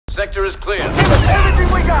Sector is clear. Give us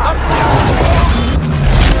everything we got!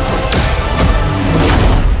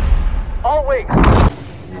 All wings!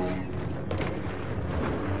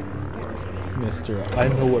 Mister, I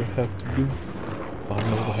know what I have to do, but I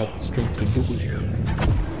don't have the strength to do it.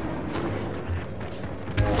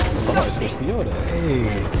 Somebody switched to Yoda.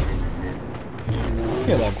 Hey. I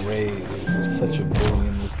feel like Ray is such a bully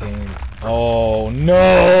in this game. Oh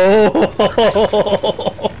no!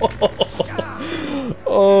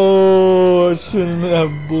 Oh, I shouldn't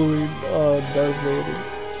have bullied Darth Vader.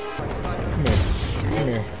 Come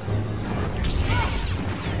here.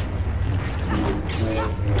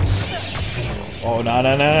 Oh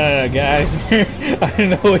no, guy! I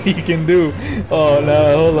know what he can do. Oh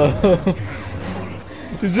no, hold on.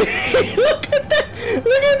 Look at that!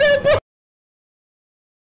 Look at that!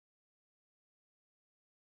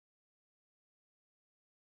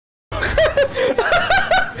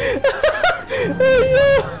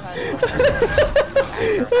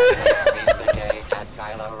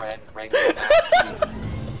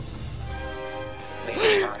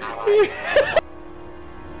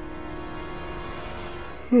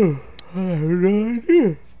 I have no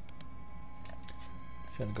idea.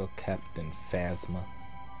 Trying to go Captain Phasma.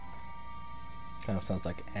 Kind of sounds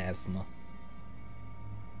like asthma.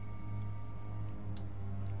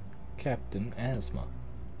 Captain Asthma.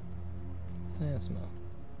 Phasma.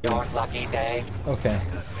 Your lucky day. Okay.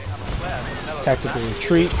 Tactical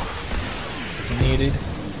retreat is needed.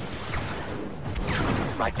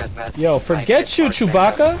 Yo, forget you,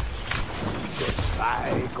 Chewbacca!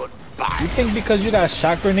 Goodbye. You think because you got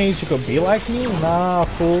shot grenades you could be like me? Nah,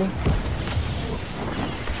 fool.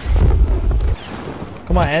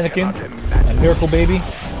 Come on, Anakin. A miracle baby.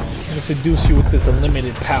 I'm gonna seduce you with this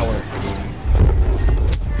unlimited power.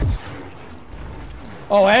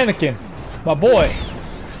 Oh, Anakin. My boy.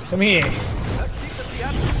 Come here.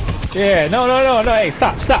 Yeah, no. Hey,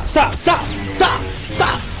 stop.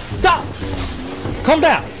 Calm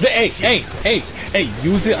down. Hey,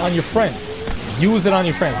 use it on your friends. Use it on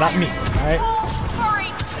your friends, not me, alright?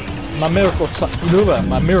 My miracle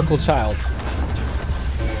child.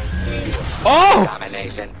 Oh!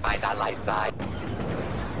 Domination by the light side.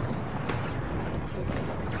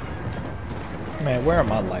 Man, where are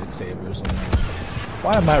my lightsabers, man?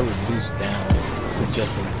 Why am I reduced down to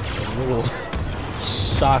just a little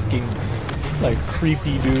shocking, like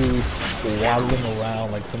creepy dude waddling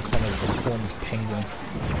around like some kind of deformed penguin?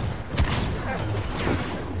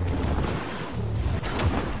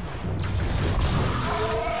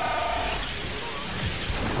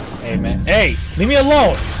 Hey man, hey, leave me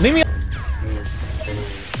alone. Leave me.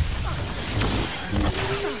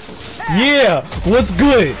 Yeah, what's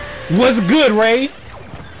good? What's good, Ray?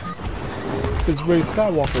 Cause Ray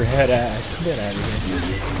Skywalker had ass. Get out of here.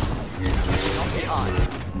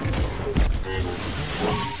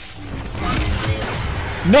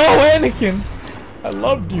 No, Anakin! I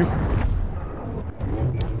loved you.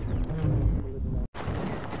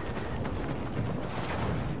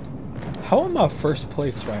 How am I first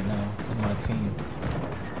place right now in my team?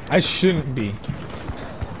 I shouldn't be.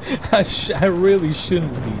 I really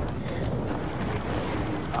shouldn't be.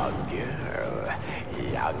 A girl,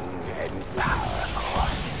 young and powerful.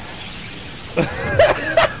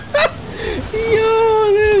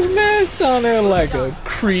 Yo, this man sounded like a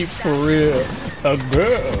creep for real. A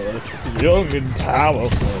girl, young and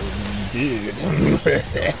powerful, dude.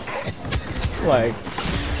 like,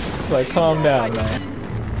 calm down, man.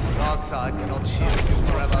 Dark side cannot choose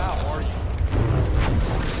forever.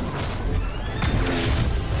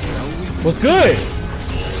 What's good?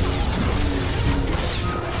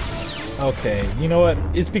 Okay, you know what?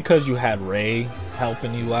 It's because you had Ray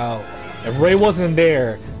helping you out. If Ray wasn't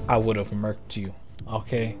there, I would have murked you.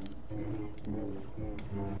 Okay?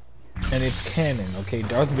 And it's canon, okay?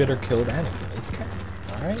 Darth Vader killed Anakin. It's canon.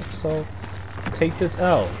 Alright? So, take this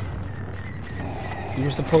L. You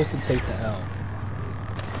were supposed to take the L.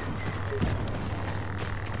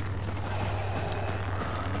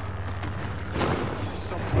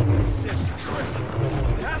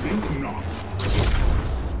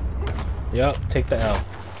 Yup, take the L.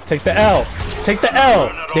 Take the L! Take the L!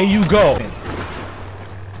 There you go!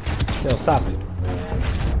 Yo, stop it.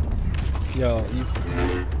 Yo, you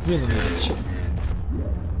really need to chill.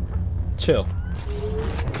 Chill.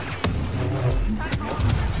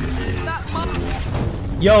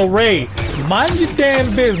 Yo, Ray, mind your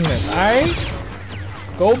damn business, alright?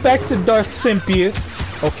 Go back to Darth Simpius,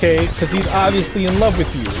 okay? Because he's obviously in love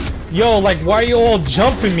with you. Yo, like, why are you all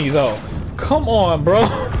jumping me, though? Come on, bro.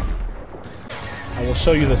 I will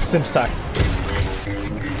show you the simp side.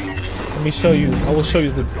 Let me show you. I will show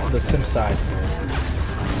you the simp side.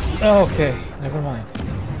 Okay, never mind.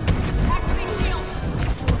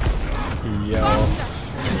 Yo.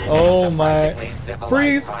 Oh my.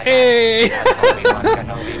 Freeze! Hey!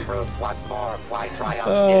 Once more, why triumph is his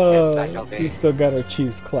Oh, specialty. he still got our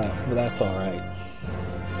Chiefs clap, but that's alright.